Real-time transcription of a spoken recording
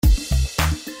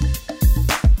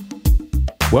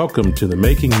Welcome to the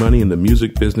Making Money in the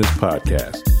Music Business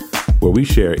podcast, where we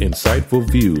share insightful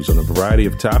views on a variety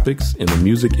of topics in the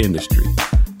music industry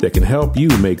that can help you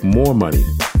make more money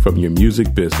from your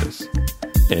music business.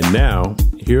 And now,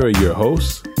 here are your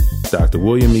hosts, Dr.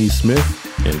 William E.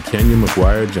 Smith and Kenya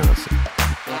McGuire Johnson.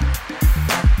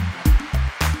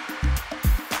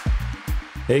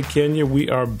 Hey, Kenya, we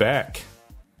are back.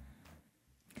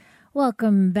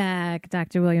 Welcome back,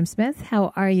 Dr. William Smith.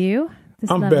 How are you?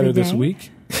 I'm better this week.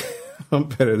 I'm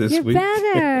better this week.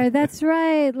 You're better. That's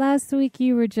right. Last week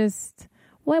you were just,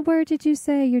 what word did you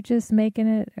say? You're just making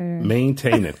it? Or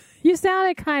Maintaining. You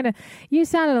sounded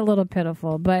a little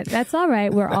pitiful, but that's all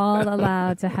right. We're all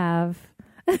allowed to have,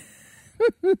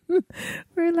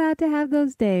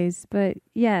 those days, but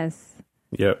yes.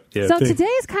 Yep. Yeah, so today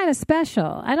is kind of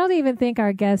special. I don't even think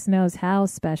our guest knows how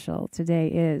special today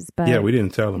is, but yeah, we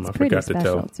didn't tell him. I forgot to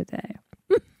tell him today.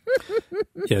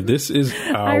 Yeah, this is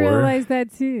I realized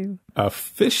that too.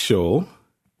 Official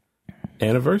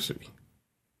anniversary.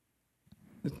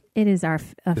 It is our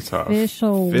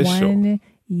official 1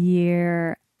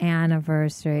 year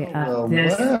anniversary of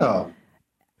this. Wow.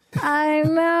 I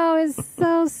know, it's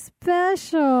so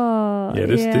special. Yeah,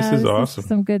 this is awesome.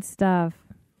 Some good stuff.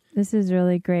 This is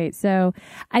really great. So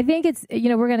I think it's,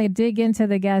 we're going to dig into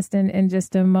the guest in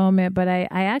just a moment, but I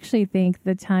actually think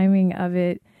the timing of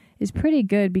it is pretty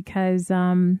good because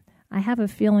I have a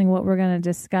feeling what we're going to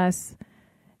discuss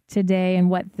today and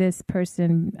what this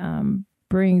person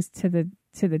brings to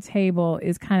the table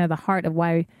is kind of the heart of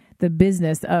why the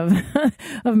business of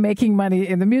of making money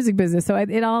in the music business. So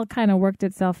it all kind of worked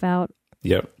itself out.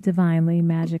 Yep. Divinely,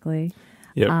 magically.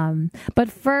 Yep.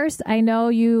 But first, I know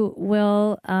you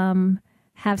will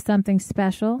have something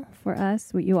special for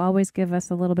us. You always give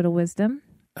us a little bit of wisdom.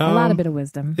 A lot of bit of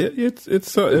wisdom.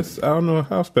 It's I don't know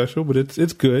how special, but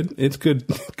it's good. It's good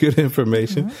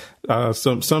information.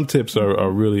 Mm-hmm. Some tips are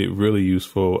really, really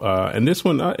useful. And this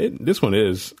one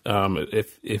is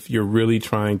if you're really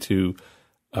trying to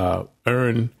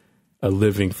earn a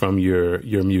living from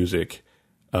your music.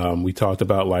 We talked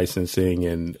about licensing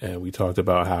and we talked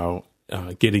about how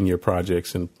getting your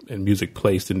projects and music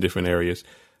placed in different areas.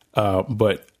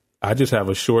 But I just have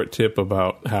a short tip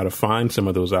about how to find some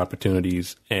of those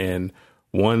opportunities. And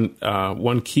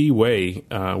one key way,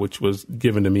 which was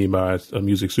given to me by a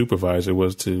music supervisor,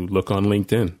 was to look on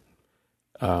LinkedIn.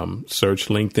 Search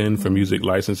LinkedIn for music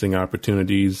licensing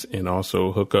opportunities and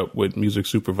also hook up with music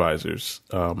supervisors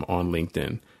on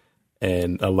LinkedIn.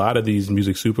 And a lot of these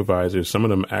music supervisors, some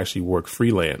of them actually work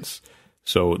freelance.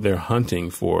 So they're hunting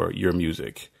for your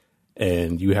music.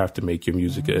 And you have to make your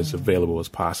music as available as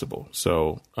possible.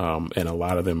 So, and a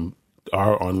lot of them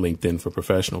are on LinkedIn for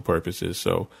professional purposes.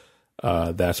 So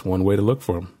that's one way to look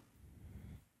for them.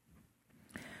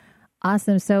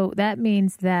 Awesome. So that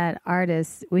means that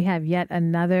artists, we have yet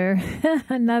another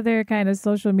kind of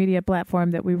social media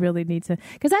platform that we really need to,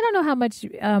 because I don't know how much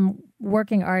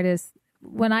working artists,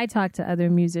 when I talk to other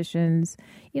musicians,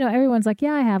 everyone's like,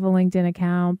 yeah, I have a LinkedIn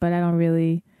account, but I don't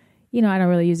really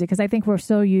use it because I think we're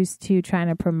so used to trying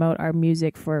to promote our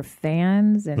music for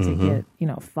fans and to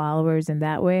get, followers in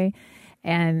that way.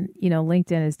 And,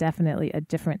 LinkedIn is definitely a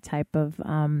different type of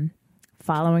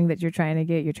following that you're trying to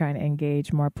get. You're trying to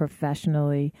engage more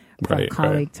professionally from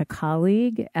colleague to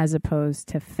colleague as opposed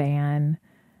to fan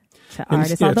to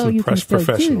artist, although you can still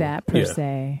do that per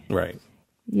se. Right.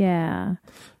 Yeah.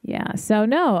 Yeah. So,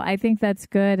 no, I think that's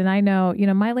good. And I know,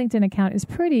 my LinkedIn account is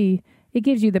it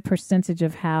gives you the percentage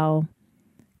of how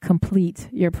complete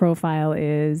your profile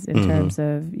is in terms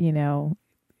of, your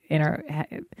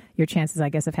chances, I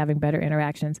guess, of having better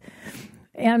interactions.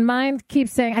 And mine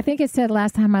keeps saying, I think it said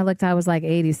last time I looked, I was like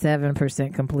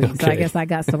 87% complete. Okay. So I guess I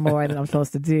got some more than I'm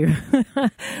supposed to do.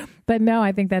 But no,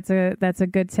 I think that's a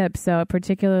good tip. So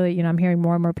particularly, I'm hearing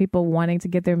more and more people wanting to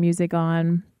get their music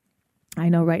on. I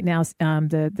know right now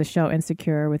the show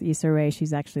Insecure with Issa Rae,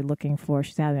 she's having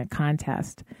a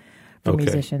contest for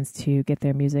musicians to get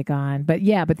their music on. But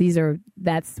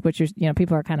that's what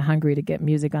people are kind of hungry to get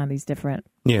music on these different.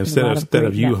 Yeah. Instead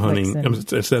of you hunting,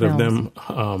 instead of them,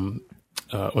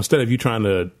 instead of you trying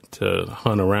to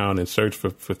hunt around and search for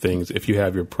things, if you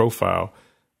have your profile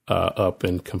up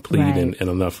and complete and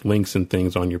enough links and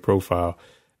things on your profile,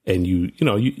 and you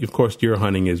of course your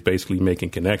hunting is basically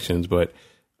making connections, but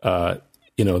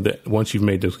that once you've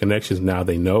made those connections, now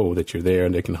they know that you're there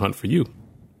and they can hunt for you.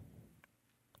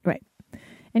 Right.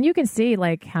 And you can see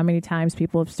like how many times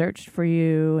people have searched for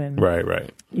you, and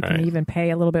you can even pay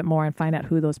a little bit more and find out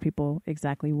who those people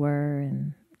exactly were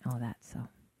and all that. So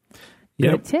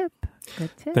good tip.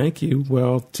 Thank you.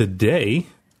 Well, today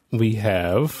we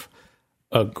have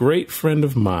a great friend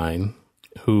of mine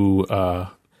who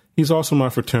he's also my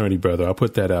fraternity brother. I'll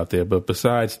put that out there. But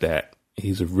besides that,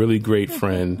 he's a really great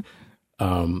friend,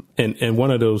 and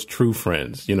one of those true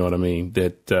friends. You know what I mean?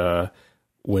 That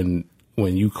when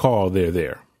you call, they're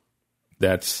there.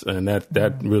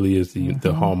 That really is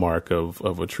the hallmark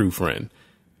of a true friend.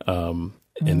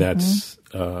 And that's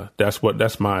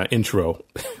my intro,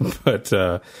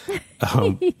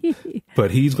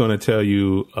 but he's going to tell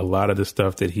you a lot of the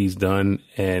stuff that he's done,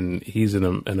 and he's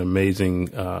an amazing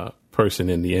person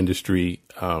in the industry.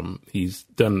 He's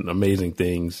done amazing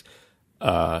things,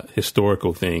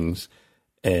 historical things,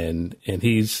 and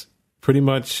he's pretty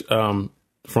much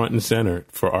front and center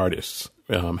for artists,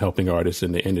 helping artists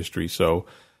in the industry. So,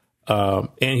 and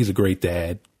he's a great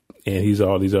dad. And he's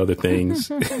all these other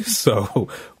things. So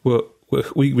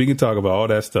we can talk about all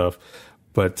that stuff.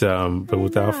 But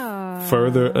without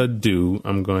further ado,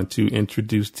 I'm going to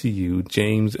introduce to you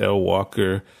James L.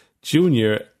 Walker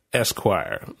Jr.,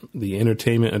 Esquire, the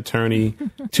entertainment attorney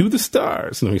to the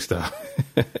stars. Let me stop.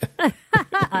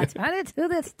 Attorney to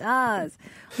the stars.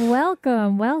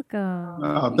 Welcome.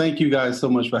 Thank you guys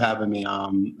so much for having me.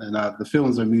 And the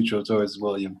feelings are mutual towards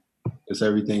William. Because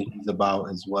everything he's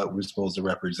about is what we're supposed to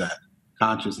represent.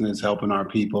 Consciousness, helping our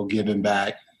people, giving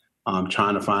back,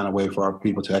 trying to find a way for our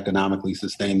people to economically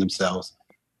sustain themselves.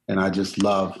 And I just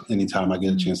love anytime I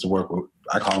get a chance to work with,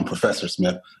 I call him Professor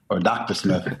Smith or Dr.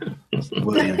 Smith.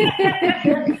 William.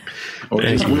 Or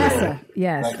just Will.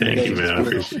 Yes. Thank you,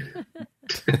 man.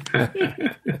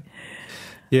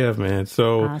 Yeah, man.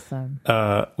 So awesome.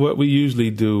 What we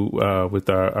usually do with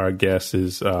our guests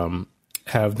is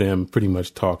have them pretty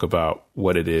much talk about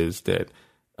what it is that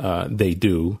they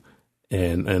do,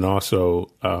 and also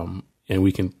and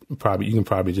you can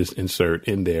probably just insert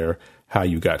in there how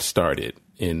you got started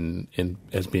in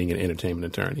as being an entertainment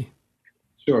attorney.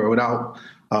 Sure. Without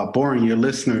boring your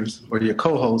listeners or your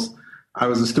co-hosts, I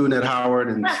was a student at Howard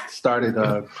and started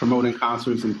promoting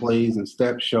concerts and plays and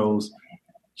step shows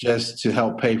just to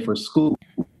help pay for school.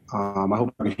 I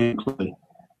hope I can hear clearly.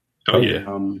 Oh yeah.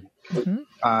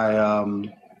 I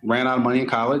ran out of money in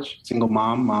college, single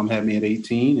mom. Mom had me at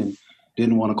 18 and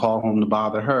didn't want to call home to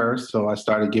bother her. So I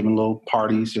started giving little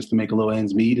parties just to make a little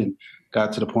ends meet, and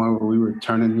got to the point where we were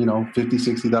turning, $50,000,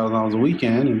 $60,000 a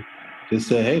weekend, and just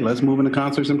said, hey, let's move into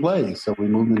concerts and plays. So we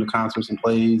moved into concerts and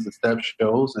plays and step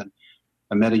shows. And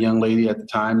I met a young lady at the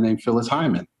time named Phyllis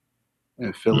Hyman.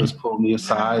 And Phyllis pulled me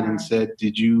aside and said,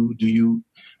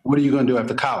 what are you going to do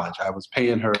after college? I was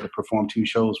paying her to perform 2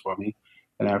 shows for me.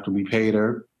 And after we paid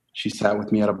her, she sat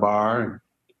with me at a bar, and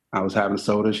I was having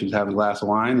soda. She was having a glass of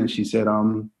wine, and she said,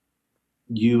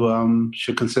 you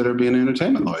should consider being an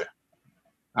entertainment lawyer.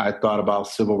 I thought about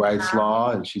civil rights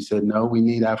law, and she said, no, we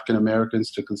need African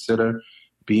Americans to consider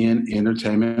being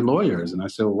entertainment lawyers. And I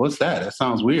said, well, what's that? That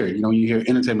sounds weird. You hear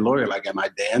entertainment lawyer, like, am I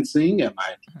dancing? Am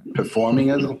I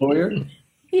performing as a lawyer?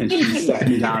 And she sat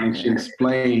me down and she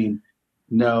explained,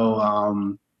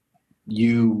 no,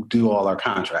 you do all our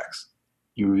contracts.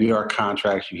 You review our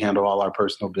contracts. You handle all our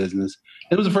personal business.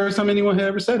 It was the first time anyone had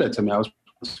ever said that to me. I was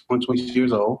 26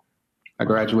 years old. I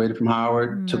graduated from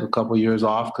Howard, took a couple of years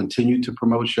off, continued to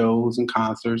promote shows and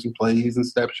concerts and plays and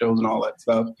step shows and all that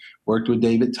stuff. Worked with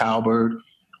David Talbert,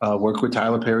 worked with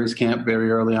Tyler Perry's camp very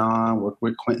early on, worked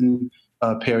with Quentin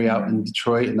Perry out in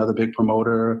Detroit, another big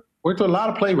promoter. Worked with a lot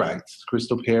of playwrights,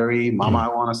 Crystal Perry, Mama I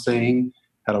Want to Sing,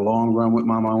 had a long run with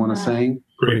Mama I Want to Sing.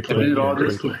 Great play. And then it all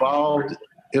just evolved.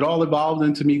 It all evolved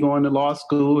into me going to law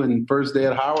school. And first day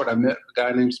at Howard, I met a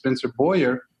guy named Spencer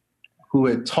Boyer, who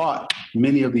had taught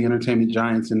many of the entertainment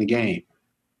giants in the game.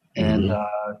 And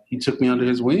he took me under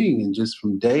his wing. And just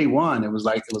from day one, it was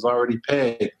already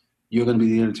pegged. You're going to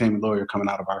be the entertainment lawyer coming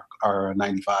out of our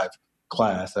 95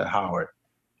 class at Howard.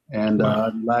 And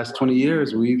the last 20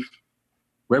 years, we've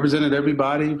represented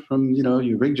everybody from,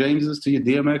 your Rick Jameses to your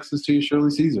DMXs to your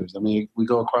Shirley Caesars. I mean, we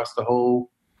go across the whole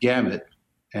gamut.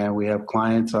 And we have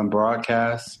clients on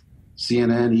broadcast,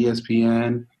 CNN,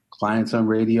 ESPN, clients on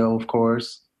radio, of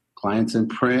course, clients in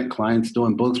print, clients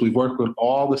doing books. We've worked with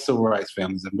all the civil rights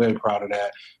families. I'm very proud of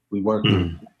that. We worked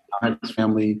with the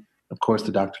family, of course,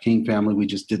 the Dr. King family. We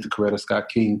just did the Coretta Scott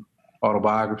King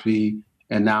autobiography.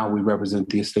 And now we represent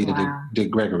the estate of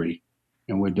Dick Gregory.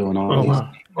 And we're doing all these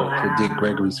for Dick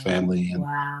Gregory's family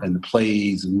and the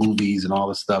plays and movies and all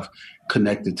the stuff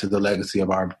connected to the legacy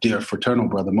of our dear fraternal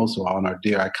brother, most of all, and our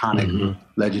dear iconic,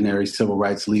 legendary civil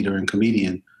rights leader and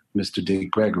comedian, Mr. Dick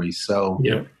Gregory. So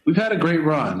we've had a great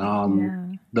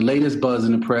run. The latest buzz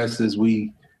in the press is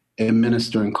we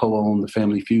administer and co-own the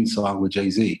Family Feud song with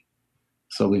Jay-Z.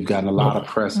 So we've gotten a lot of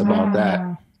press about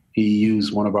that. He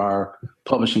used one of our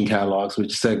publishing catalogs,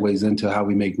 which segues into how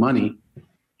we make money.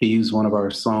 he used one of our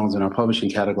songs in our publishing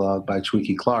catalog by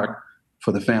Twinkie Clark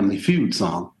for the Family Feud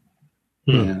song.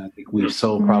 And I think we've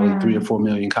sold probably 3 or 4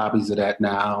 million copies of that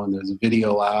now. And there's a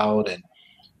video out, and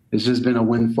it's just been a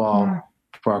windfall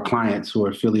for our clients who are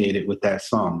affiliated with that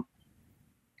song,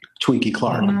 Twinkie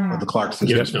Clark of the Clark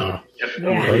Sisters.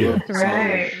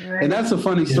 Right. And that's a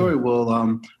funny story.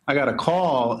 Well, I got a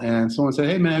call and someone said,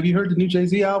 "Hey man, have you heard the new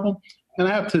Jay-Z album?" And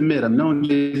I have to admit, I've known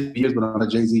Jay-Z for years, but I'm not a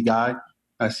Jay-Z guy.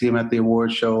 I see him at the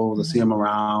award shows. I see him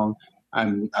around.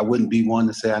 I wouldn't be one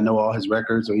to say I know all his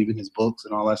records or even his books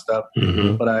and all that stuff.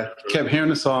 But I kept hearing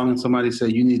the song and somebody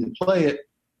said, "You need to play it."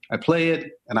 I play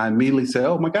it and I immediately say,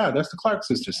 "Oh my God, that's the Clark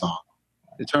Sisters song,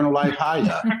 Eternal Life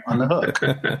Higher" on the hook.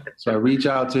 So I reach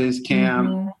out to his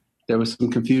camp. There was some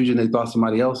confusion. They thought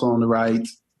somebody else owned the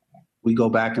rights. We go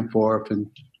back and forth and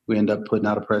we end up putting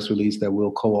out a press release that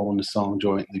we'll co-own the song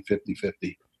jointly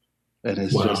 50-50. And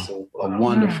it's just a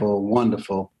wonderful,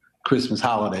 wonderful Christmas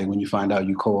holiday when you find out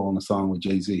you co-own a song with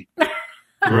Jay-Z.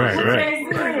 Right.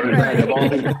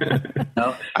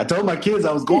 I told my kids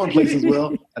I was going places,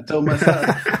 Will. I told my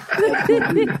son.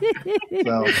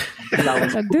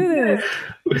 So do this.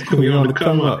 We want to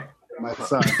come up. My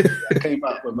son. I came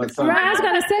up with my son. Right, I was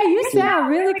going to say, you sound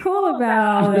really cool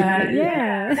about all that.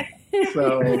 Yeah.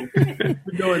 So we're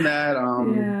doing that.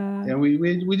 And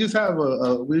we just have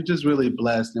we're just really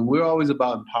blessed. And we're always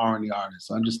about empowering the artists,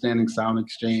 understanding Sound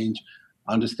Exchange,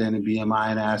 understanding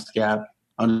BMI and ASCAP,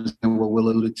 understanding what Will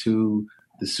alluded to,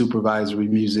 the supervisory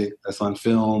music that's on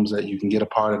films, that you can get a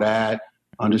part of that,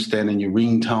 understanding your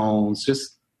ringtones,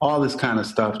 just all this kind of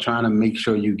stuff, trying to make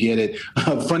sure you get it.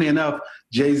 Funny enough,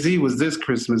 Jay-Z was this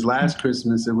Christmas. Last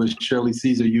Christmas, it was Shirley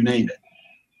Caesar, You Name It,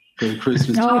 for the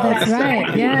Christmas. Oh, that's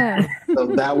right, yeah. So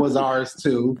that was ours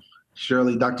too.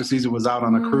 Shirley, Dr. Caesar was out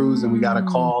on a cruise, and we got a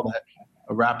call that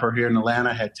a rapper here in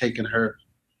Atlanta had taken her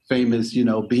famous,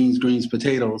 Beans, Greens,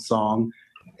 Potatoes song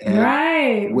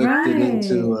and whipped it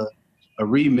into a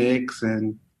remix,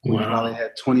 and we probably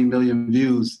had 20 million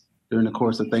views during the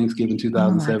course of Thanksgiving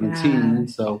 2017.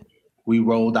 So we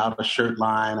rolled out a shirt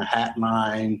line, a hat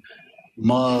line,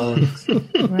 mugs,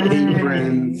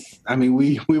 aprons. I mean,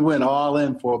 we went all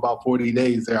in for about 40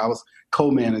 days there. I was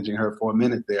co-managing her for a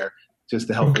minute there just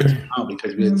to help us out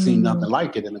because we had seen nothing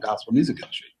like it in the gospel music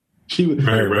industry. She was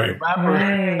a rapper.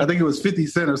 I think it was 50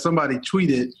 Cent or somebody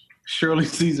tweeted, "Shirley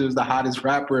Caesar is the hottest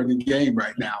rapper in the game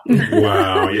right now."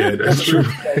 Wow, yeah, that's true.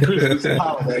 Christmas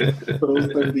holiday for those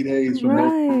 30 days from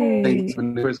those dates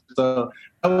when they were, so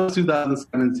that was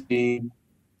 2017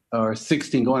 or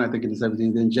 16 going, I think, into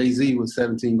 17. Then Jay-Z was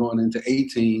 17 going into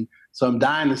 18. So I'm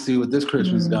dying to see what this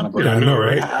Christmas is going to bring. Yeah, I know,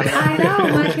 right? I know,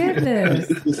 my goodness.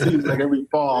 It seems like every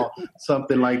fall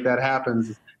something like that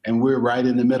happens, and we're right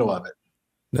in the middle of it.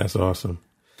 That's awesome.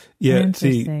 Yeah,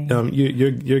 see,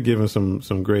 you're giving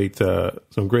some great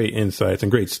insights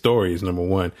and great stories. Number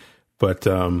one, but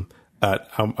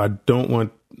I don't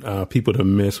want people to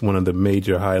miss one of the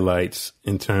major highlights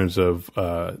in terms of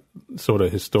sort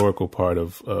of historical part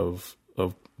of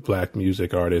Black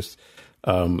music artists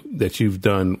that you've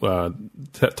done.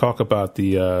 Talk about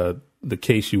the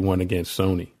case you won against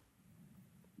Sony.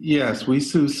 Yes, we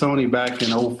sued Sony back in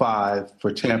 2005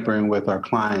 for tampering with our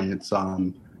clients.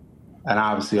 And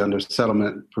obviously under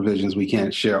settlement provisions, we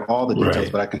can't share all the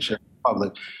details, but I can share in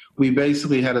public. We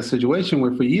basically had a situation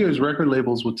where for years, record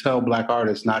labels would tell Black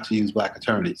artists not to use Black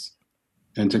attorneys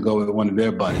and to go with one of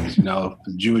their buddies. A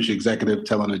Jewish executive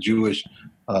telling a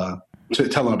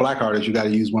telling a Black artist, "You got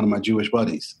to use one of my Jewish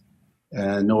buddies."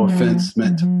 And no offense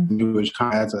meant to Jewish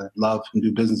clients. I love and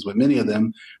do business with many of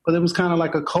them. But it was kind of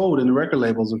like a code in the record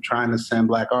labels of trying to send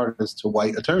Black artists to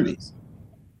white attorneys.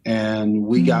 And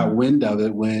we got wind of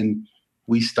it when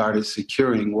we started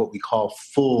securing what we call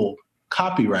full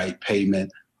copyright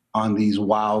payment on these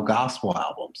wild gospel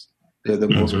albums. They're the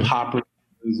most popular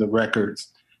of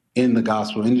records in the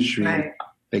gospel industry. Right.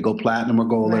 They go platinum or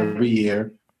gold every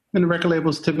year. And the record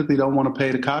labels typically don't want to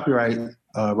pay the copyright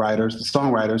writers, the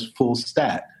songwriters, full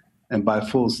stat. And by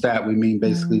full stat, we mean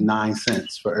basically 9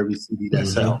 cents for every CD that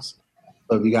sells.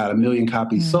 So if you got 1 million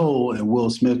copies sold and Will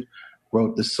Smith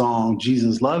wrote the song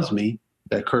 "Jesus Loves Me"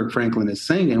 that Kirk Franklin is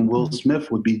singing, Will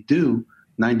Smith would be due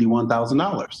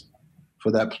 $91,000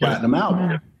 for that platinum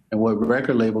album. And what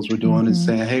record labels were doing is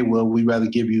saying, "Hey, Will, we'd rather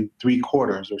give you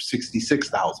 3/4 or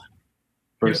 66,000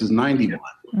 versus 91."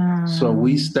 So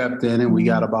we stepped in and we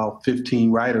got about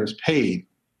 15 writers paid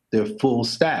their full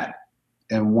stat.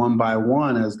 And one by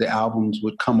one, as the albums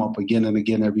would come up again and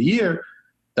again every year,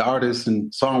 the artists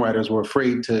and songwriters were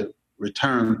afraid to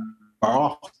return our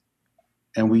offer.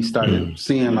 And we started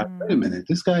seeing, like, wait a minute,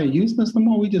 this guy ain't using this no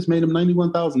more. We just made him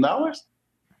 $91,000.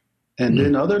 And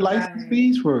then other license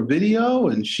fees for video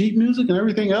and sheet music and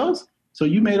everything else. So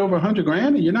you made over $100,000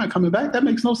 and you're not coming back? That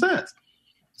makes no sense.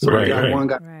 So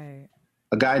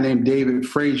a guy named David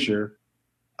Frazier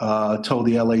told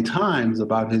the LA Times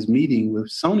about his meeting with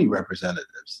Sony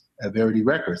representatives at Verity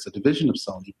Records, a division of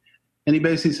Sony. And he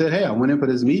basically said, hey, I went in for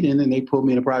this meeting and they pulled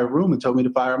me in a private room and told me to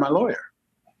fire my lawyer.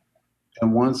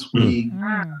 And once we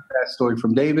got that story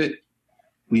from David,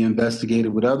 we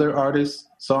investigated with other artists,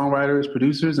 songwriters,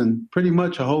 producers, and pretty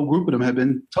much a whole group of them had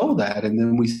been told that. And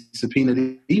then we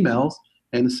subpoenaed emails,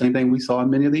 and the same thing we saw in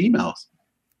many of the emails,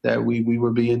 that we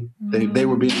were being, they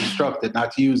were being instructed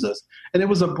not to use us. And it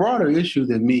was a broader issue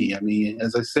than me. I mean,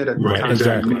 as I said at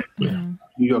the time,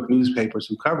 New York newspapers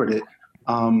who covered it,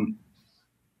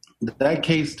 that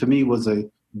case to me was a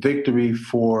victory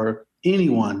for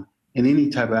anyone in any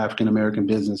type of African-American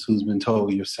business who's been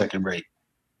told you're second rate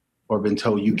or been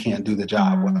told you can't do the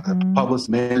job. Whether publicist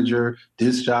manager,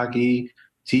 disc jockey,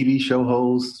 TV show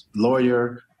host,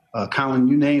 lawyer, accountant,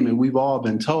 you name it, we've all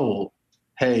been told,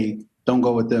 hey, don't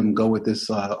go with them, go with this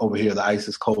over here, the ice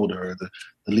is colder, the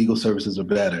legal services are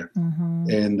better.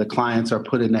 And the clients are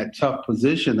put in that tough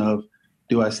position of,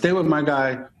 do I stay with my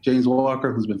guy, James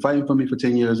Walker, who's been fighting for me for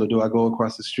 10 years, or do I go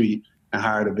across the street and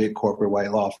hire a big corporate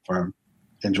white law firm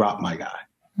and drop my guy?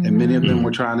 And many of them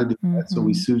were trying to do that. So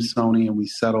we sued Sony and we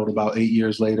settled about 8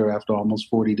 years later after almost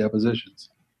 40 depositions.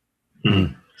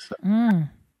 And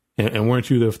weren't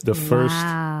you the first?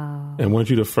 And weren't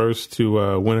you the first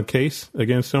to win a case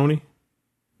against Sony?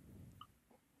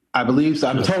 I believe so.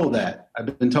 I'm told that.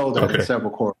 I've been told that in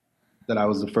several courts that I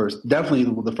was the first, definitely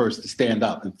the first to stand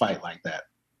up and fight like that.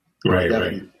 Right.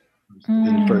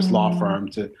 The first law firm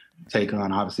to take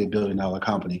on obviously $1 billion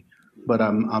company. But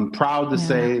I'm proud to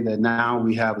say that now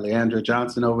we have Leandra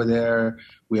Johnson over there.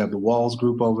 We have the Walls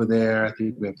Group over there. I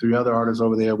think we have 3 other artists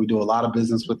over there. We do a lot of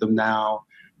business with them now.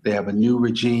 They have a new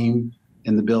regime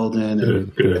in the building.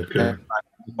 Good.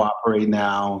 Operate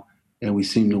now, and we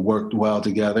seem to work well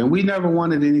together. And we never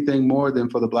wanted anything more than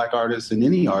for the Black artists and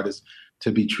any artist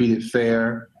to be treated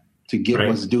fair, to get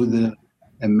what's due to them,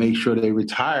 and make sure they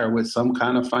retire with some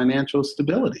kind of financial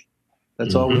stability.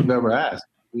 That's all we've ever asked.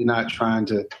 We're not trying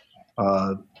to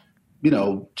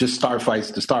just start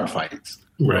fights to start fights.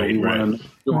 We want to make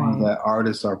sure that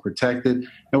artists are protected.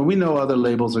 And we know other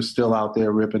labels are still out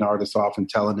there ripping artists off and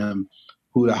telling them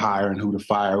who to hire and who to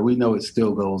fire. We know it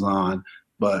still goes on.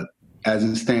 But as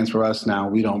it stands for us now,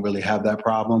 we don't really have that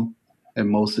problem. And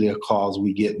most of the calls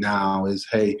we get now is,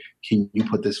 hey, can you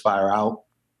put this fire out?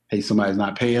 Hey, somebody's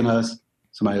not paying us.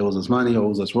 Somebody owes us money,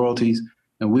 owes us royalties.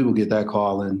 And we will get that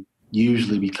call. And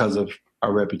usually because of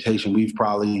our reputation, we've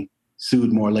probably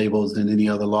sued more labels than any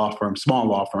other law firm, small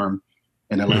law firm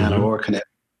in Atlanta or Connecticut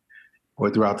or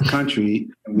throughout the country.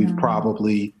 And we've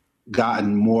probably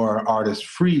gotten more artists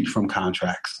freed from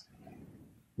contracts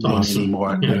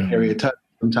anymore.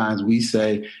 Sometimes we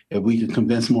say if we could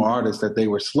convince more artists that they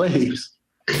were slaves,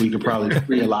 we could probably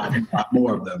free a lot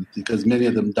more of them, because many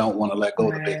of them don't want to let go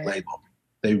of the big label.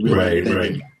 They really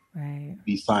think they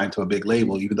be signed to a big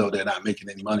label, even though they're not making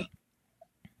any money.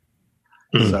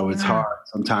 So it's hard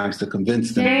sometimes to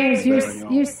convince them. James,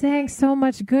 you're saying so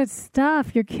much good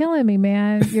stuff. You're killing me,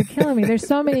 man. You're killing me. There's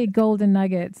so many golden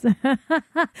nuggets. And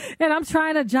I'm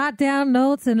trying to jot down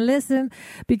notes and listen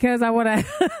because I want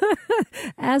to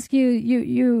ask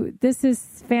you, this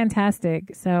is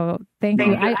fantastic. So thank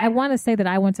you. I want to say that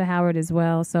I went to Howard as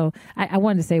well. So I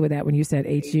wanted to say with that when you said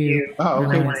HU, I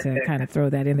wanted to kind of throw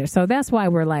that in there. So that's why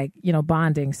we're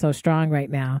bonding so strong right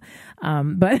now.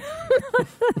 But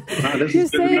you're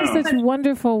saying such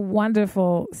wonderful,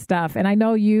 wonderful stuff. And I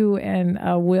know you and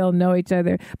Will know each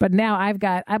other, but now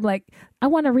I'm like, I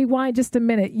want to rewind just a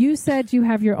minute. You said you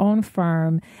have your own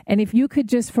firm. And if you could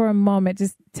just for a moment,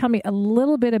 just tell me a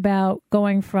little bit about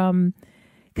going from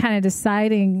kind of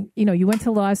deciding, you went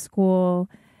to law school,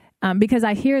 because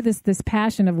I hear this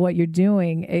passion of what you're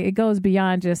doing. It goes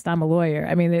beyond just I'm a lawyer.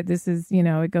 I mean, this is,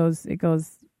 it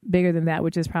goes bigger than that,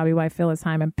 which is probably why Phyllis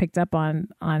Hyman picked up on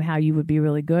how you would be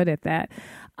really good at that.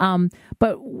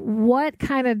 But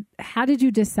how did you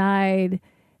decide,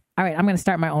 all right, I'm going to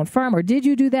start my own firm? Or did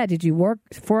you do that? Did you work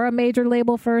for a major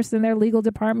label first in their legal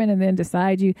department and then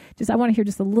decide I want to hear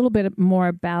just a little bit more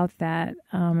about that.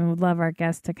 And would love our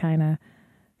guests to kind of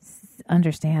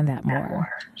understand that more.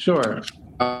 Sure.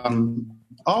 I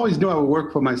always knew I would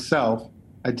work for myself.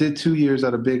 I did 2 years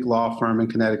at a big law firm in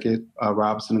Connecticut,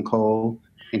 Robinson & Cole,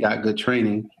 and got good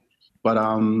training. But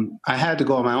I had to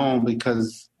go on my own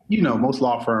because, most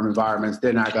law firm environments,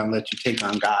 they're not going to let you take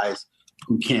on guys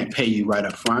who can't pay you right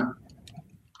up front.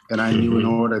 And I knew in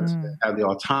order to have the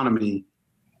autonomy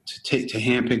to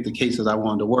handpick the cases I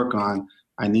wanted to work on,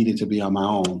 I needed to be on my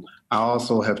own. I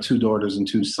also have 2 daughters and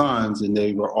 2 sons, and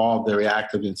they were all very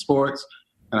active in sports.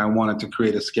 And I wanted to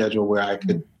create a schedule where I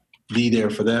could be there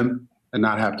for them and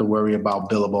not have to worry about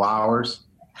billable hours.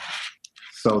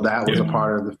 So that was a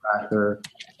part of the factor.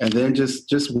 And then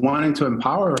just wanting to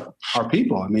empower our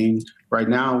people. I mean, right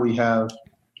now we have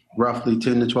roughly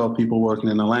 10 to 12 people working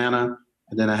in Atlanta.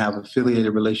 And then I have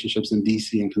affiliated relationships in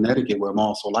DC and Connecticut where I'm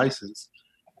also licensed.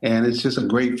 And it's just a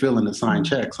great feeling to sign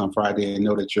checks on Friday and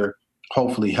know that you're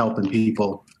hopefully helping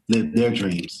people live their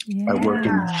dreams by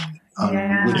working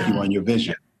with you on your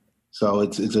vision. So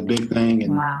it's a big thing.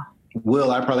 And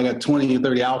Will, I probably got 20 or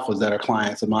 30 alphas that are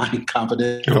clients of mine,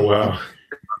 confidential. Oh, wow.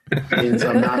 And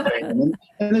so I'm not paying.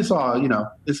 And it's all,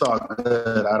 it's all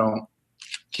good. I don't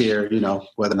care,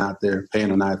 whether or not they're paying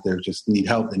or not. They just need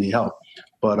help. They need help.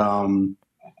 But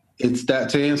it's that,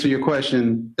 to answer your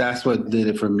question, that's what did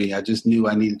it for me. I just knew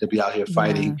I needed to be out here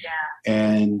fighting. Yeah.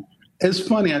 And it's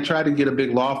funny, I tried to get a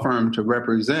big law firm to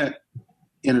represent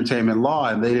entertainment law,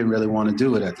 and they didn't really want to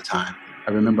do it at the time.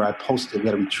 I remember I posted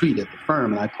at a retreat at the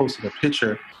firm, and I posted a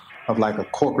picture of like a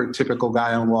corporate typical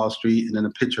guy on Wall Street and then a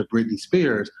picture of Britney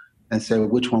Spears and said,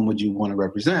 which one would you want to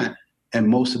represent? And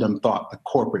most of them thought the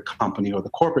corporate company or the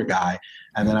corporate guy.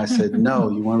 And then I said, no,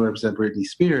 you want to represent Britney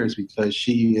Spears because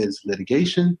she is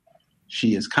litigation,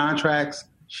 she is contracts,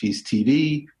 she's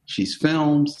TV, she's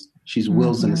films, she's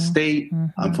wills and estate.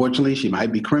 Unfortunately, she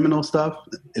might be criminal stuff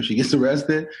if she gets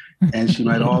arrested. And she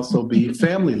might also be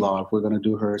family law if we're going to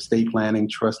do her estate planning,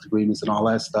 trust agreements, and all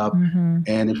that stuff.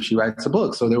 And if she writes a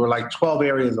book. So there were like 12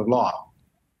 areas of law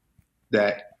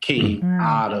that came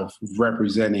out of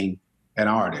representing an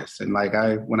artist. And like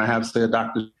when I have said,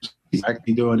 Dr. I could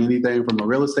be doing anything from a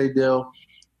real estate deal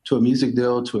to a music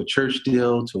deal to a church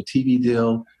deal to a TV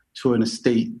deal to an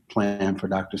estate plan for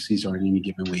Dr. Caesar on any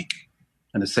given week.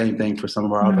 And the same thing for some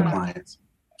of our other clients.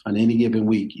 On any given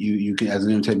week, you can, as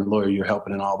an entertainment lawyer, you're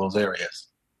helping in all those areas.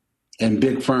 And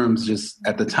big firms just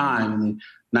at the time in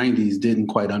the 90s didn't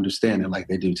quite understand it like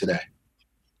they do today.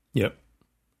 Yep.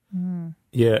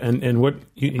 Yeah, and what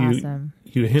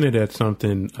you hinted at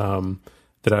something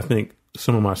that I think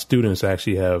some of my students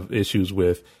actually have issues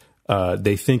with.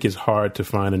 They think it's hard to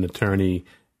find an attorney,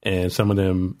 and some of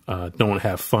them don't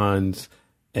have funds,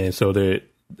 and so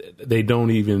they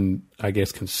don't even, I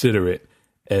guess, consider it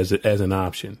as an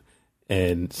option.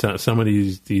 And some of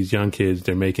these young kids,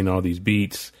 they're making all these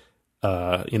beats,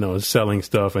 selling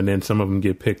stuff, and then some of them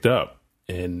get picked up,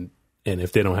 and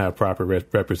if they don't have proper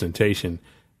representation,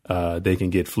 they can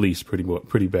get fleeced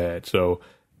pretty bad. So,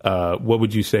 what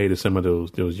would you say to some of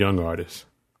those young artists?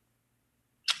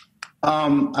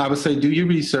 I would say do your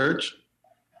research.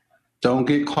 Don't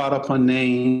get caught up on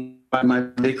name by my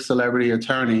big celebrity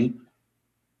attorney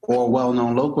or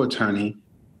well-known local attorney,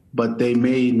 but they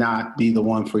may not be the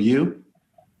one for you.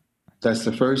 That's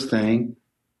the first thing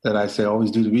that I say.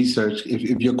 Always do the research. If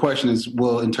your question is,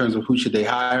 well, in terms of who should they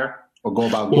hire or go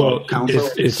about counsel?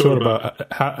 It's sort of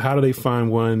about how do they find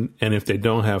one, and if they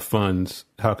don't have funds,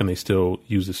 how can they still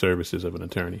use the services of an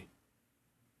attorney?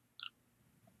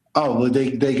 Oh, well,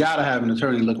 they got to have an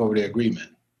attorney look over their agreement.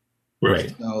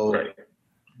 Right. So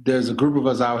there's a group of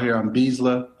us out here on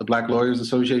BESLA, the Black Lawyers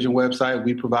Association website.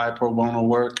 We provide pro bono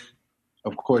work.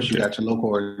 Of course, you got your local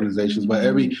organizations, but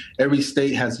every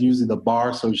state has usually the Bar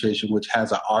Association, which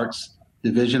has an arts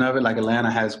division of it. Like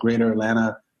Atlanta has Greater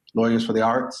Atlanta Lawyers for the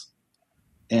Arts.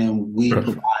 And we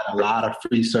provide a lot of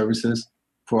free services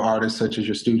for artists such as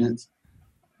your students.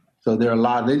 So there are a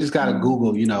lot. They just got to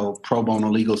Google, pro bono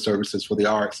legal services for the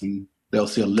arts, and they'll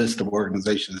see a list of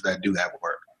organizations that do that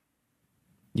work.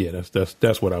 Yeah,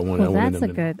 that's what I want. Well, that's a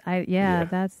good.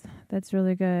 That's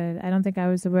really good. I don't think I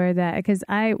was aware of that because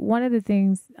one of the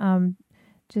things,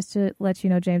 just to let you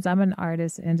know, James, I'm an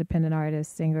artist, independent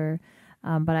artist, singer,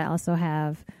 but I also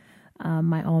have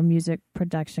my own music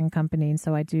production company, and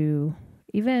so I do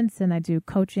events and I do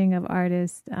coaching of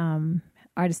artists,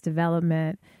 artist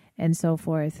development, and so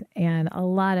forth. And a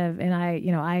lot of, and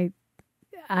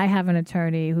I have an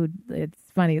attorney who, it's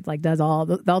funny, it's like does all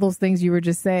those things you were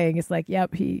just saying. It's like,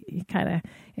 yep, he kind of,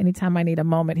 anytime I need a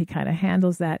moment, he kind of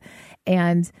handles that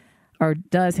or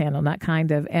does handle, not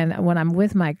kind of. And when I'm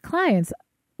with my clients,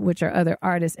 which are other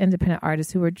artists, independent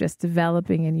artists who are just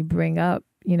developing, and you bring up,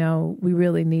 we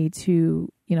really need to,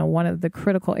 one of the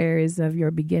critical areas of your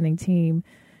beginning team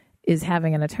is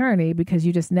having an attorney, because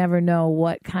you just never know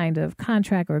what kind of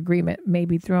contract or agreement may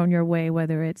be thrown your way,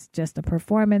 whether it's just a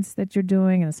performance that you're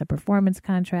doing and it's a performance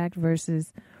contract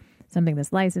versus something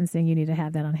that's licensing. You need to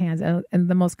have that on hand. And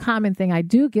the most common thing I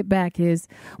do get back is,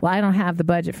 well, I don't have the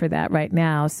budget for that right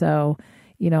now. So,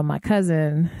 my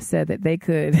cousin said that they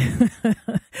could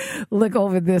look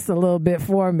over this a little bit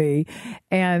for me.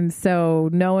 And so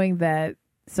knowing that,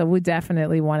 so we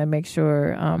definitely want to make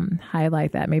sure,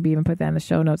 highlight that, maybe even put that in the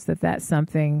show notes, that that's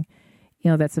something,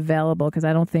 that's available. Because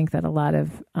I don't think that a lot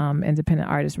of independent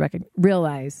artists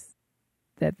realize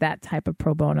that type of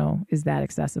pro bono is that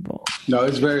accessible. No,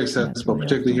 it's very accessible,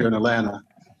 particularly here in Atlanta.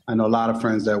 I know a lot of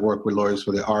friends that work with Lawyers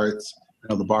for the Arts.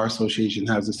 I know the Bar Association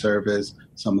has a service.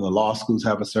 Some of the law schools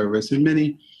have a service. And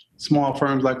many small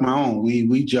firms like my own,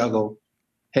 we juggle,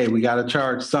 hey, we got to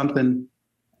charge something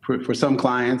for some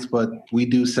clients, but we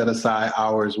do set aside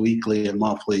hours weekly and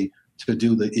monthly to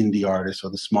do the indie artist or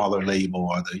the smaller label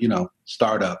or the,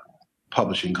 startup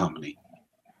publishing company,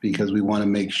 because we want to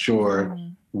make sure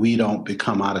we don't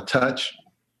become out of touch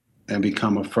and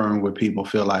become a firm where people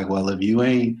feel like, well, if you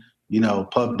ain't,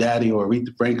 Puff Daddy or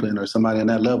Aretha Franklin or somebody on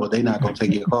that level, they're not going to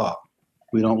take your call.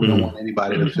 We don't want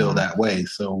anybody to feel that way.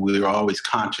 So we're always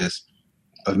conscious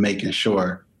of making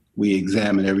sure we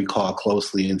examine every call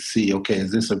closely and see, okay,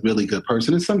 is this a really good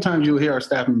person? And sometimes you'll hear our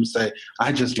staff members say,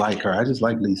 I just like her. I just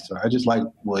like Lisa. I just like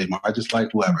William. I just like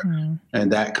whoever. Mm-hmm.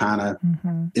 And that kind of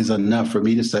is enough for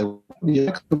me to say,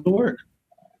 yeah, come to work.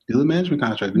 Do the management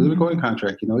contract. Do the recording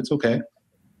contract. It's okay.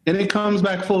 And it comes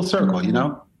back full circle,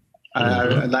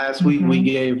 last week we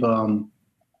gave,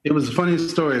 it was a funny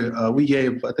story. We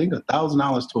gave, I think,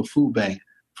 $1,000 to a food bank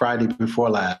Friday before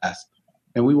last.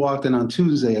 And we walked in on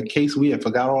Tuesday, a case we had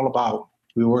forgot all about.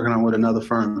 We were working on with another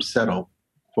firm, settled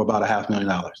for about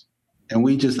 $500,000. And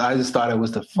I just thought it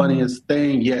was the funniest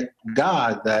thing, yet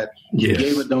God, that he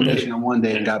gave a donation on one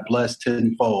day and got blessed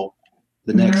tenfold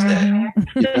the next day.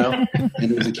 And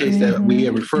it was a case that we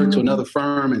had referred to another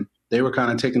firm, and they were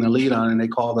kind of taking the lead on it, and they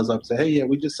called us up and said, hey, yeah,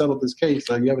 we just settled this case,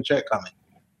 so you have a check coming.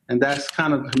 And that's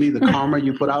kind of, to me, the karma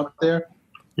you put out there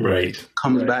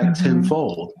comes back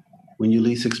tenfold when you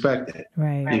least expect it.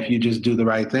 Right. If you just do the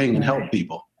right thing and help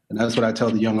people. And that's what I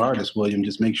tell the young artists, William,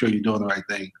 just make sure you're doing the right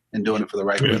thing and doing it for the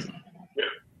right reason.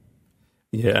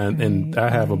 Yeah, and I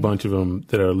have a bunch of them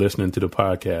that are listening to the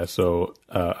podcast. So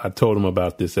I told them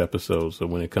about this episode. So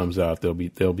when it comes out, they'll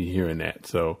be hearing that.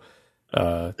 So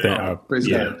good.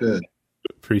 Appreciate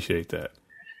that.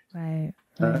 Right.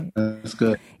 That's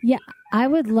good. Yeah, I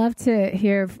would love to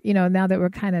hear, now that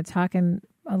we're kind of talking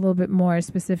a little bit more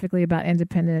specifically about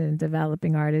independent and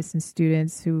developing artists and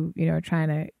students who, are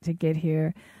trying to get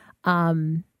here.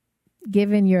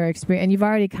 Given your experience, and you've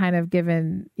already kind of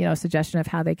given, a suggestion of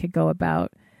how they could go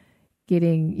about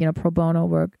getting, pro bono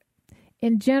work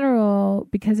in general,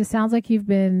 because it sounds like you've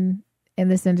been in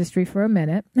this industry for a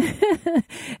minute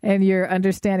and you're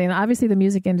understanding, obviously, the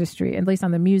music industry, at least on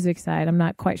the music side. I'm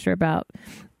not quite sure about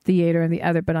theater and the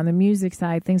other, but on the music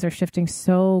side, things are shifting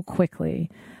so quickly,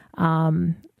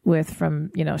 from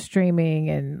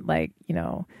streaming and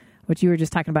what you were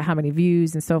just talking about, how many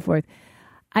views and so forth.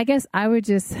 I guess I would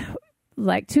just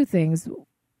like two things.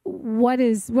 What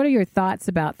are your thoughts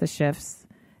about the shifts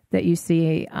that you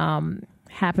see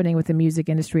happening with the music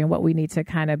industry, and what we need to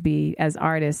kind of be, as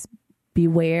artists,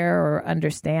 beware or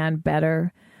understand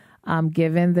better,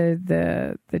 given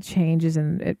the changes,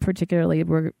 and particularly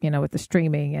with the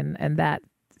streaming and that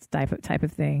type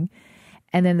of thing.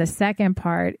 And then the second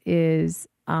part is,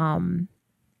 let's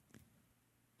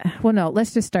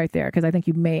just start there, because I think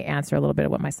you may answer a little bit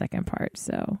of what my second part.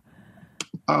 So,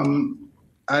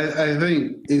 I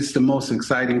think it's the most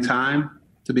exciting time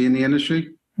to be in the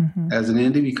industry as an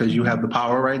indie, because you have the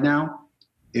power right now.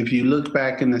 If you look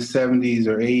back in the 70s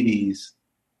or 80s,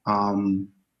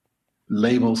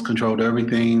 labels controlled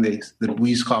everything. We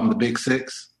used to call them the Big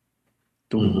Six,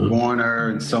 Warner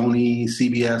and Sony,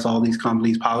 CBS, all these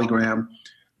companies, Polygram.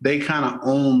 They kind of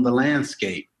own the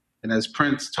landscape. And as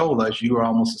Prince told us, you were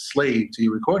almost a slave to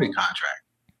your recording contract,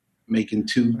 making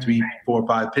 2, 3, 4,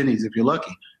 5 pennies if you're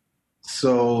lucky.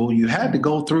 So you had to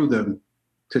go through them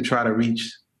to try to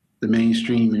reach the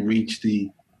mainstream and reach the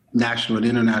national and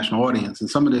international audience. And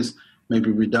some of this may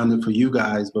be redundant for you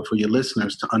guys, but for your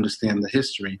listeners to understand the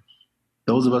history.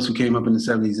 Those of us who came up in the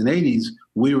 70s and 80s,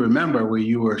 we remember where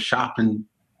you were shopping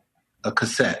a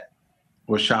cassette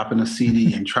or shopping a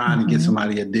CD and trying to get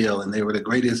somebody a deal. And they were the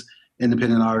greatest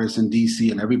independent artists in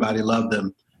DC, and everybody loved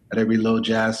them at every little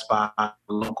jazz spot,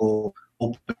 local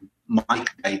open mic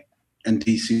night in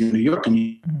DC and New York. And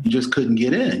you just couldn't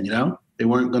get in, They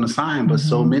weren't going to sign, but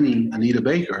so many Anita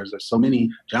Bakers or so many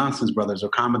Johnson's Brothers or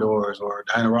Commodores or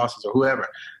Diana Rosses or whoever.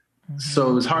 So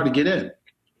it was hard to get in.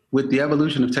 With the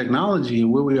evolution of technology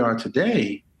and where we are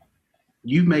today,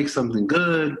 you make something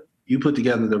good, you put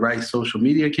together the right social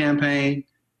media campaign,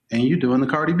 and you're doing the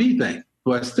Cardi B thing.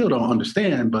 who I still don't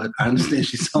understand, but I understand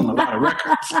she's selling a lot of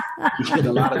records. You get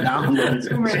a lot of downloads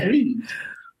and streams.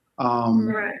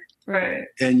 Right.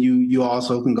 And you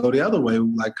also can go the other way,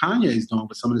 like Kanye's doing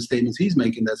with some of the statements he's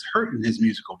making that's hurting his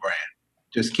musical brand,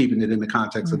 just keeping it in the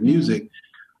context of music.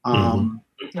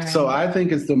 So I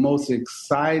think it's the most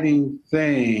exciting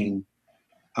thing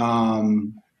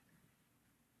to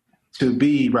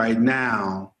be right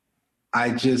now. I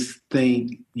just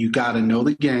think you got to know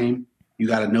the game. You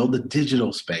got to know the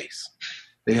digital space.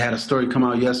 They had a story come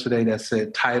out yesterday that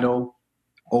said Tidal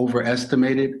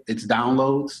overestimated its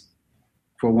downloads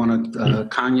for one of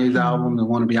Kanye's album and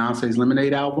one of Beyonce's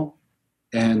Lemonade album.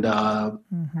 And I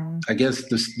guess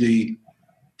the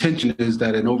tension is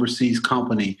that an overseas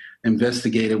company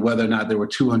investigated whether or not there were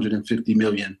 250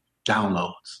 million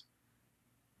downloads.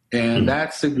 And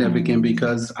that's significant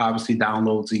because obviously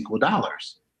downloads equal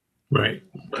dollars. Right.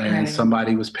 And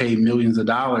somebody was paid millions of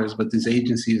dollars, but this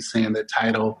agency is saying that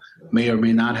Tidal may or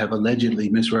may not have allegedly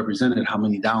misrepresented how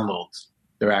many downloads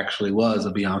there actually was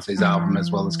of Beyonce's album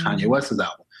as well as Kanye West's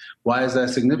album. Why is that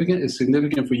significant? It's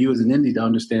significant for you as an indie to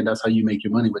understand that's how you make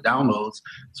your money with downloads,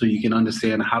 so you can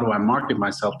understand how do I market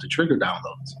myself to trigger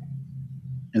downloads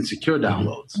and secure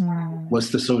downloads. What's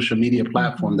the social media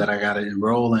platform that I got to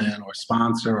enroll in or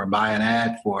sponsor or buy an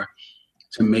ad for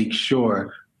to make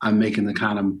sure I'm making the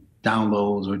kind of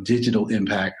downloads or digital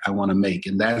impact I want to make?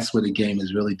 And that's where the game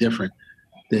is really different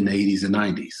than the 80s and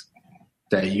 90s.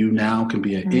 That you now can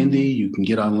be an indie, you can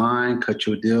get online, cut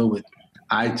your deal with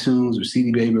iTunes or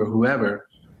CD Baby or whoever.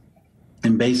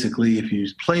 And basically, if you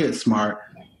play it smart,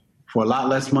 for a lot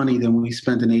less money than we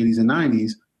spent in the 80s and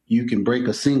 90s, you can break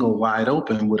a single wide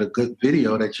open with a good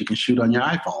video that you can shoot on your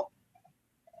iPhone.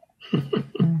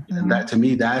 And that, to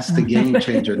me, that's the game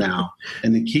changer now.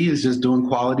 And the key is just doing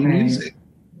quality music.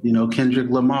 You know, Kendrick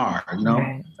Lamar,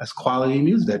 that's quality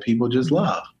music that people just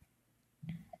love.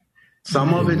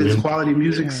 Some of it is quality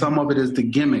music. Some of it is the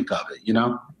gimmick of it,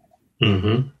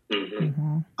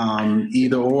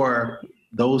 either or,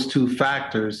 those two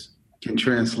factors can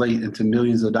translate into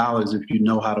millions of dollars if you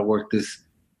know how to work this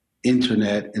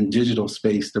internet and digital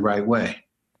space the right way.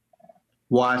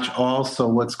 Watch also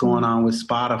what's going on with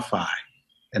Spotify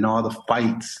and all the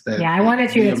fights that. Yeah, I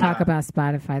wanted you to talk about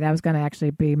Spotify. That was going to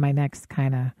actually be my next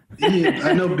kind of. Yeah,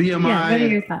 I know BMI. What are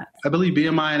your thoughts? I believe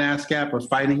BMI and ASCAP are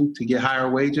fighting to get higher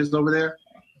wages over there.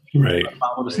 Right. If I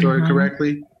follow the story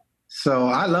correctly. So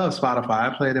I love Spotify.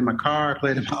 I play it in my car. I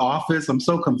play it in my office. I'm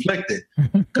so conflicted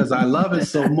because I love it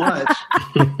so much.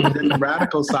 And then the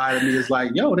radical side of me is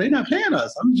like, yo, they're not paying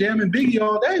us. I'm jamming Biggie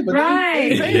all day, but they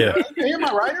ain't paying us. You hear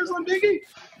my writers on Biggie?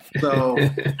 So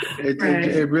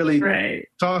it really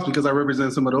talks because I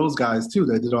represent some of those guys too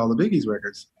that did all the Biggie's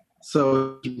records.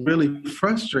 So it really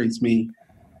frustrates me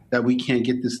that we can't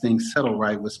get this thing settled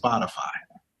right with Spotify,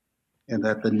 and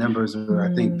that the numbers are,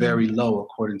 I think, very low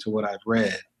according to what I've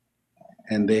read.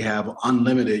 And they have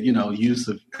unlimited, use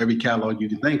of every catalog you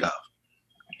can think of.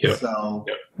 Yep. So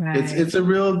it's a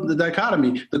real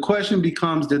dichotomy. The question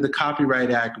becomes, did the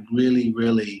Copyright Act really,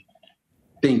 really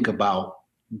think about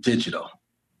digital?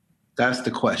 That's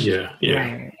the question.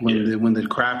 Yeah. When the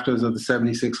crafters of the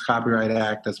 76 Copyright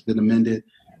Act that's been amended,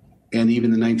 and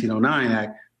even the 1909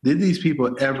 Act, did these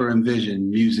people ever envision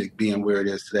music being where it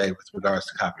is today with regards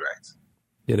to copyrights?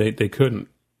 Yeah, they couldn't.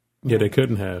 Yeah, they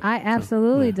couldn't have. I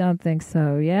absolutely don't think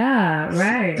so. Yeah,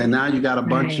 right. And now you got a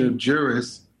bunch of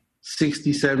jurists,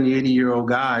 60, 70, 80-year-old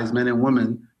guys, men and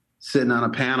women, sitting on a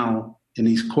panel in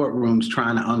these courtrooms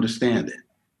trying to understand it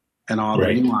and all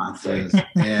the nuances.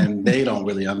 And they don't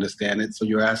really understand it. So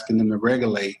you're asking them to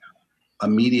regulate a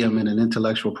medium in an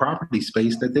intellectual property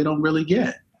space that they don't really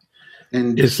get.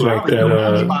 And it's like that,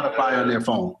 Spotify on their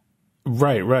phone.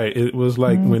 Right. It was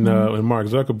like when Mark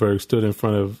Zuckerberg stood in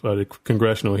front of the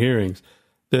congressional hearings.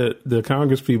 The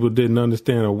Congress people didn't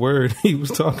understand a word he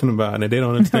was talking about, and they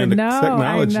don't understand the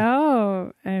technology.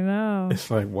 I know.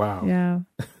 It's like, wow. Yeah.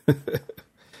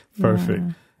 Perfect.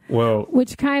 Yeah. Well,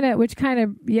 which kind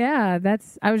of, yeah,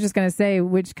 that's, I was just going to say,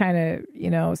 which kind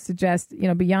of, suggests,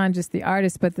 beyond just the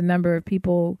artist, but the number of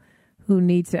people who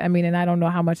need to, and I don't know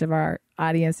how much of our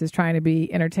audience is trying to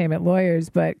be entertainment lawyers,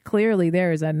 but clearly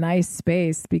there is a nice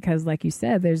space because, like you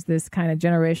said, there's this kind of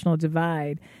generational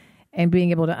divide, and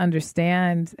being able to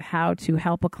understand how to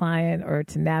help a client or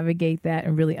to navigate that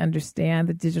and really understand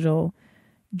the digital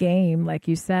game. Like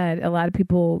you said, a lot of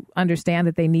people understand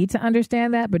that they need to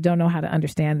understand that, but don't know how to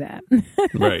understand that.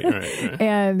 Right.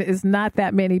 And it's not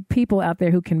that many people out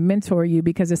there who can mentor you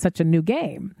because it's such a new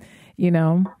game,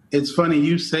 It's funny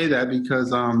you say that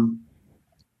because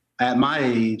at my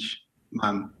age,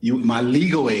 my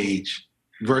legal age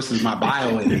versus my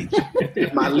bio age,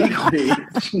 my legal age.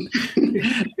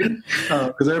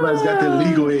 Because everybody's got their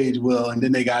legal age, Will, and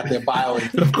then they got their bio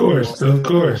age. Of course.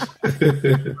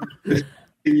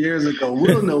 10 years ago,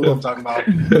 Will know what I'm talking about.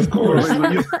 Of course.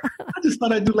 I just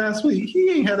thought I'd do last week. He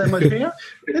ain't had that much hair.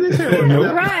 And his hair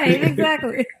wasn't Right,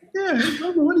 exactly. Yeah, I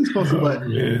don't know what he's supposed to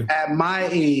do. But at my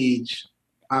age,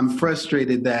 I'm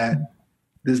frustrated that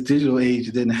this digital age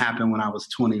didn't happen when I was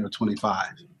 20 or 25.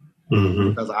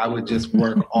 Because I would just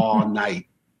work all night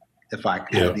if I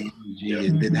could have the energy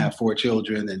and didn't have 4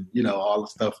 children and, all the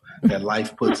stuff that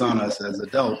life puts on us as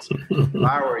adults. If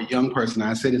I were a young person,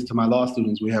 I say this to my law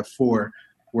students, we have 4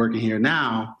 working here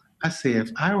now. I say, if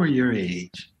I were your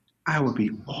age, I would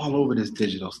be all over this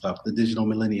digital stuff, the Digital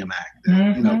Millennium Act,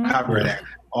 the Copyright Act,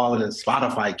 all of the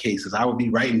Spotify cases. I would be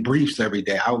writing briefs every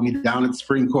day. I would be down at the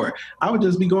Supreme Court. I would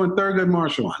just be going Thurgood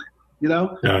Marshall on it,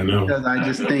 I know. Because I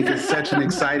just think it's such an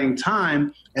exciting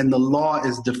time, and the law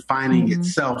is defining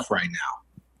itself right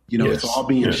now. It's all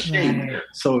being shaped.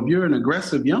 So if you're an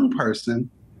aggressive young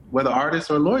person, whether artist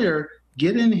or lawyer,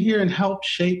 get in here and help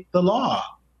shape the law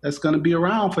that's going to be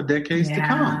around for decades to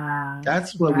come.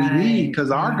 That's what we need, because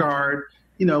our guard,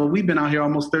 we've been out here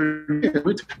almost 30 years.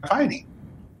 We're tired of fighting.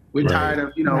 We're tired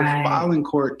of, filing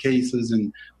court cases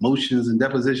and motions and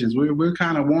depositions. We're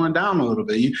kind of worn down a little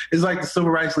bit. It's like the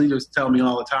civil rights leaders tell me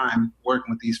all the time,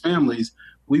 working with these families,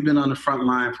 we've been on the front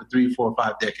line for 3, 4,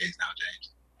 5 decades now,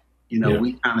 James.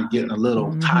 We kind of getting a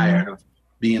little tired of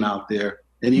being out there.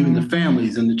 And even the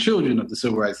families and the children of the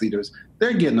civil rights leaders,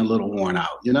 they're getting a little worn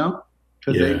out,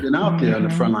 because they've been out there on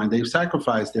the front line. They've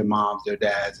sacrificed their moms, their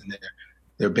dads, and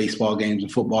their baseball games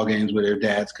and football games where their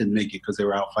dads couldn't make it because they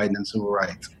were out fighting in civil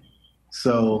rights.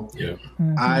 So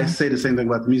I say the same thing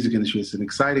about the music industry. It's an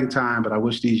exciting time, but I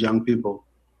wish these young people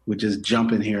would just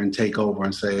jump in here and take over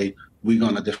and say, we're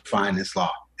going to define this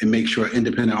law and make sure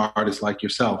independent artists like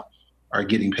yourself are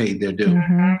getting paid their due.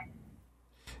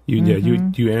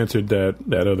 You answered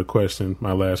that other question,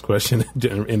 my last question,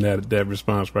 in that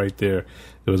response right there.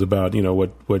 It was about,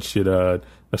 what should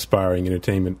aspiring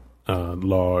entertainment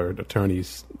law or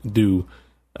attorneys do?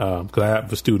 Because I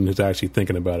have a student who's actually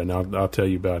thinking about it, and I'll tell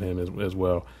you about him as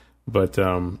well. But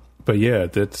yeah,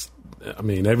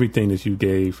 everything that you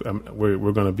gave,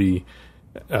 we're going to be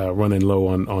running low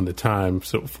on the time,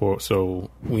 so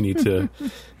we need to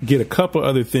get a couple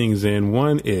other things in.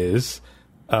 One is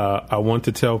I want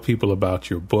to tell people about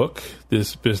your book,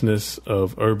 This Business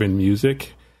of Urban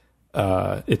Music.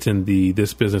 It's in the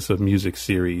This Business of Music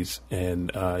series, and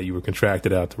you were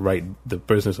contracted out to write the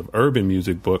Business of Urban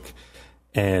Music book.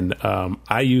 And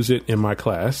I use it in my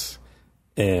class,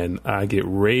 and I get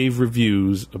rave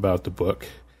reviews about the book.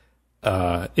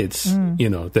 It's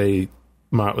the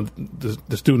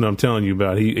student I'm telling you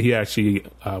about, he actually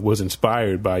was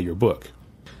inspired by your book.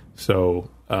 So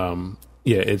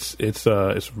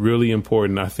it's really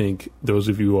important. I think those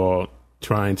of you all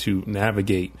trying to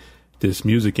navigate this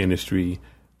music industry,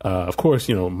 of course,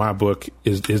 my book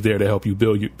is there to help you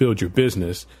build your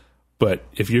business. But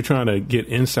if you're trying to get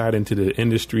insight into the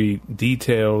industry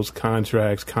details,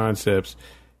 contracts, concepts,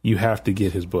 you have to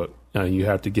get his book. You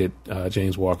have to get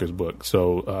James Walker's book.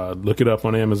 So look it up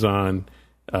on Amazon,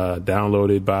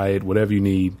 download it, buy it, whatever you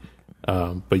need.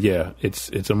 But yeah,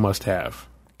 it's a must-have.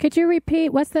 Could you repeat?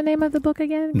 What's the name of the book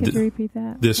again? Could you repeat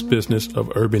that? This Business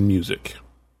of Urban Music.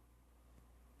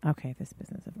 Okay, This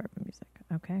Business of Urban Music.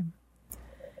 Okay.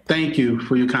 Thank you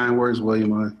for your kind words,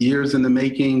 William. Years in the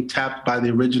making, tapped by the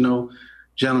original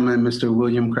gentleman, Mr.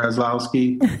 William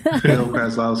Kraslowski, Bill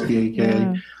Kraslowski,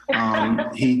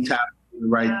 a.k.a. He tapped me to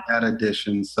write that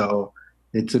edition. So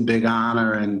it's a big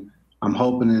honor, and I'm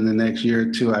hoping in the next year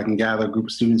or two I can gather a group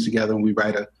of students together and we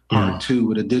write a part 2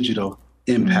 with a digital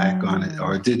impact on it,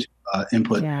 or a digital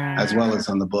input as well as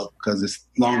on the book, because it's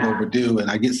long overdue. And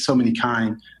I get so many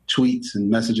kind tweets and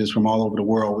messages from all over the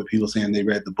world with people saying they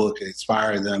read the book, it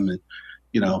inspired them. And,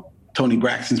 Tony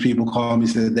Braxton's people called me,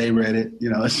 said they read it.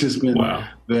 It's just been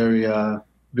very,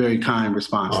 very kind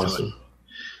response to it.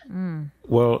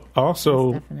 Well,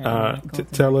 also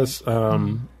tell us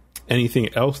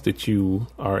anything else that you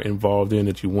are involved in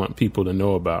that you want people to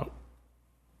know about.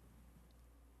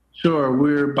 Sure.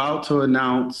 We're about to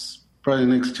announce probably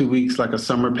the next 2 weeks, like a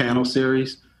summer panel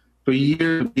series. For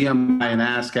years, BMI and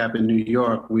ASCAP in New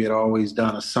York, we had always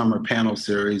done a summer panel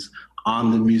series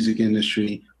on the music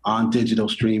industry, on digital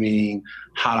streaming,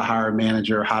 how to hire a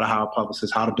manager, how to hire a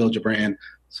publicist, how to build your brand.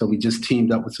 So we just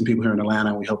teamed up with some people here in Atlanta,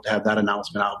 and we hope to have that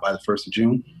announcement out by the 1st of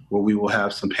June, where we will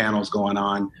have some panels going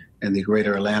on in the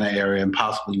greater Atlanta area and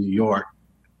possibly New York,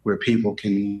 where people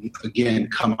can, again,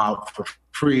 come out for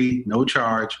free, no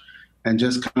charge, and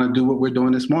just kind of do what we're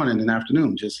doing this morning and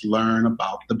afternoon, just learn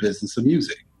about the business of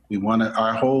music.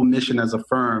 Our whole mission as a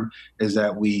firm is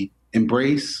that we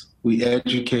embrace, we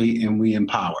educate, and we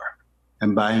empower.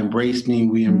 And by embrace mean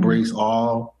we embrace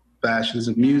all fashions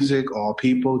of music, all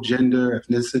people, gender,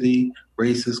 ethnicity,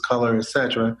 races, color,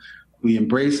 etc. We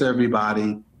embrace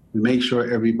everybody. We make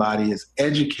sure everybody is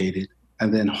educated,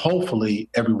 and then hopefully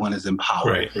everyone is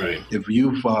empowered. Right. If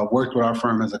you've worked with our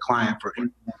firm as a client for any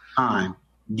time,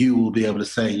 you will be able to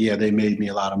say, yeah, they made me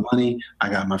a lot of money. I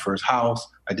got my first house.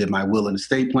 I did my will and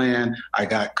estate plan. I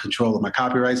got control of my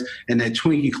copyrights. And that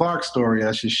Twinkie Clark story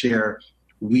I should share,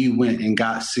 we went and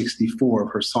got 64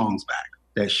 of her songs back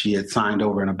that she had signed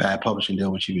over in a bad publishing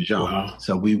deal when she was young. Wow.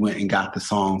 So we went and got the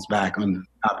songs back under the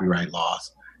copyright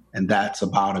laws. And that's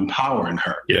about empowering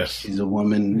her. Yes. She's a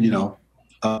woman,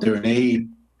 up there in age,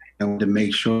 and to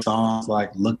make sure songs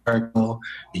like Look Purple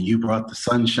and You Brought the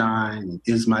Sunshine and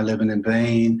Is My Living in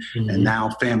Vain and now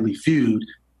Family Feud,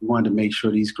 we wanted to make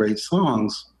sure these great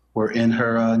songs were in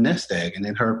her nest egg and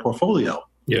in her portfolio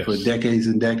for decades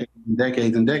and decades and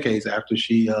decades and decades after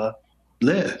she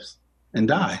lives and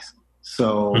dies.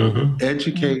 So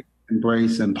educate,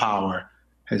 embrace, empower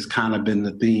has kind of been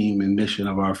the theme and mission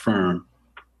of our firm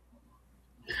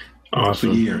for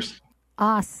years.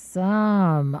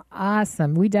 Awesome.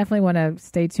 We definitely want to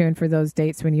stay tuned for those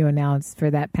dates when you announce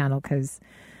for that panel, because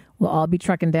we'll all be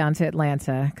trucking down to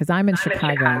Atlanta, because I'm in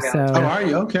Chicago. So, are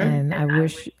you? Okay. And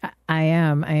I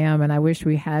am. And I wish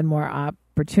we had more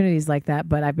opportunities like that.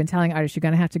 But I've been telling artists, you're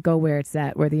going to have to go where it's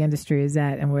at, where the industry is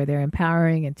at, and where they're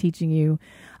empowering and teaching you.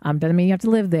 Doesn't mean you have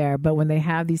to live there, but when they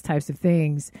have these types of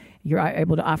things, you're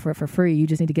able to offer it for free. You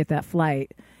just need to get that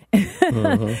flight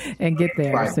and get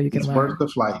there so you can learn. Worth the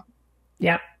flight.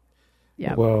 Yep.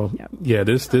 Well, yeah,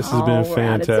 this has been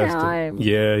fantastic.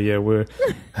 Yeah.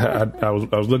 I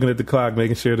was looking at the clock,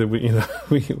 making sure that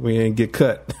we ain't get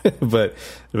cut, but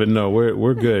no,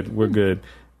 we're good. We're good.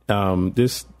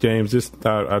 James,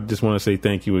 I just want to say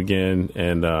thank you again,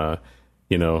 and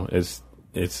it's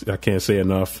I can't say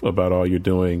enough about all you're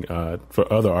doing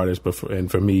for other artists, and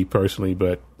for me personally,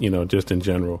 but just in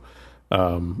general.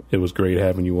 It was great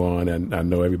having you on, and I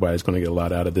know everybody's going to get a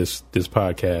lot out of this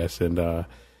podcast. And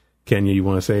Kenya, you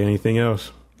want to say anything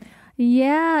else?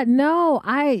 Yeah, no,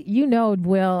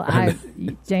 Will,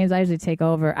 James, I usually take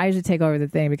over the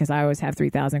thing because I always have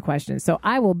 3,000 questions. So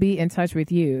I will be in touch with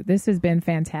you. This has been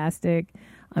fantastic.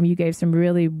 You gave some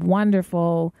really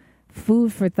wonderful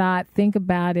food for thought. Think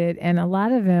about it, and a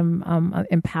lot of them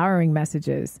empowering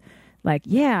messages. Like,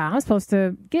 yeah, I'm supposed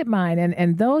to get mine.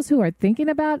 And those who are thinking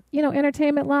about,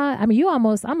 entertainment law, I mean, I'm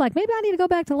like, maybe I need to go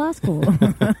back to law school. We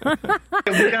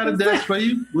got a desk for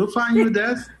you. We'll find you a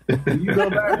desk. You go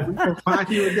back, we'll find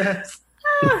you a desk.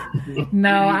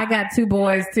 No, I got 2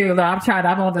 boys too.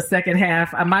 I'm on the second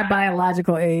half. My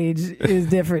biological age is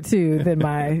different too than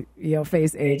my,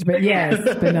 face age. But yes,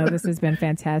 this has been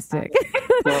fantastic.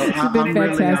 Well, it's been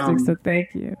fantastic. So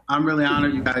thank you. I'm really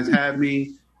honored you guys had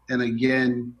me. And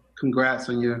again, congrats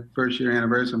on your first year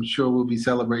anniversary. I'm sure we'll be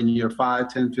celebrating your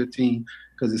 5, 10, 15,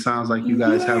 because it sounds like you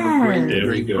guys have a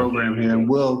great program here. And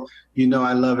Will,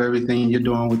 I love everything you're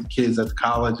doing with the kids at the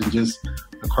college and just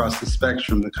across the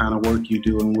spectrum, the kind of work you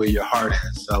do and where your heart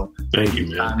is. So thank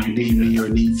you, man. If you need me or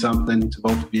need something, to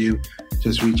both of you,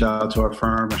 just reach out to our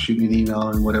firm or shoot me an email,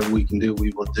 and whatever we can do,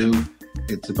 we will do.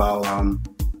 It's about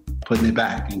putting it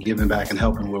back and giving back and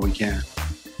helping where we can.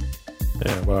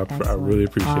 Yeah, well, I really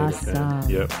appreciate it, man.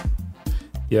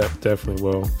 Yep, definitely.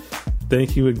 Well,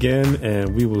 thank you again,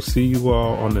 and we will see you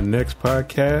all on the next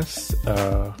podcast.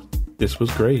 This was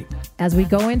great. As we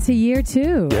go into year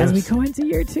 2.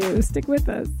 Stick with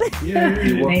us. Yeah,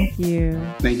 Thank you.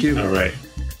 Thank you. All right.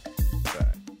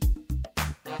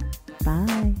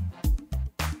 Bye.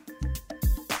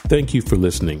 Thank you for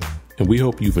listening, and we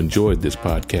hope you've enjoyed this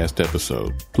podcast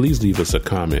episode. Please leave us a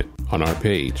comment on our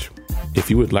page. If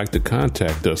you would like to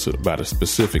contact us about a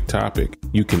specific topic,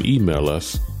 you can email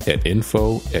us at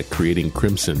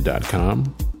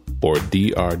info@creatingcrimson.com or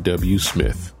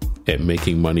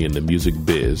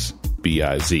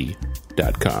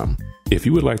drwsmith@makingmoneyinthemusicbiz.com. If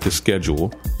you would like to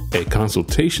schedule a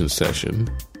consultation session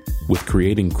with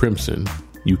Creating Crimson,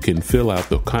 you can fill out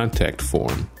the contact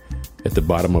form at the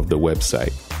bottom of the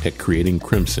website at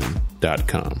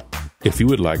creatingcrimson.com. If you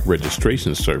would like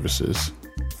registration services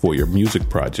for your music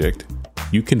project,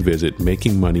 you can visit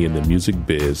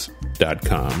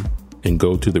makingmoneyinthemusicbiz.com and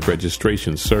go to the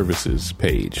registration services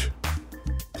page.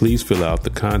 Please fill out the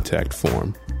contact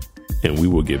form and we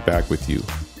will get back with you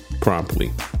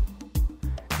promptly.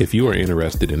 If you are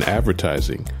interested in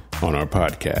advertising on our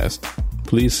podcast,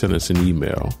 please send us an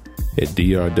email at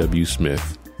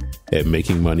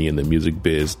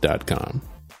drwsmith@makingmoneyinthemusicbiz.com.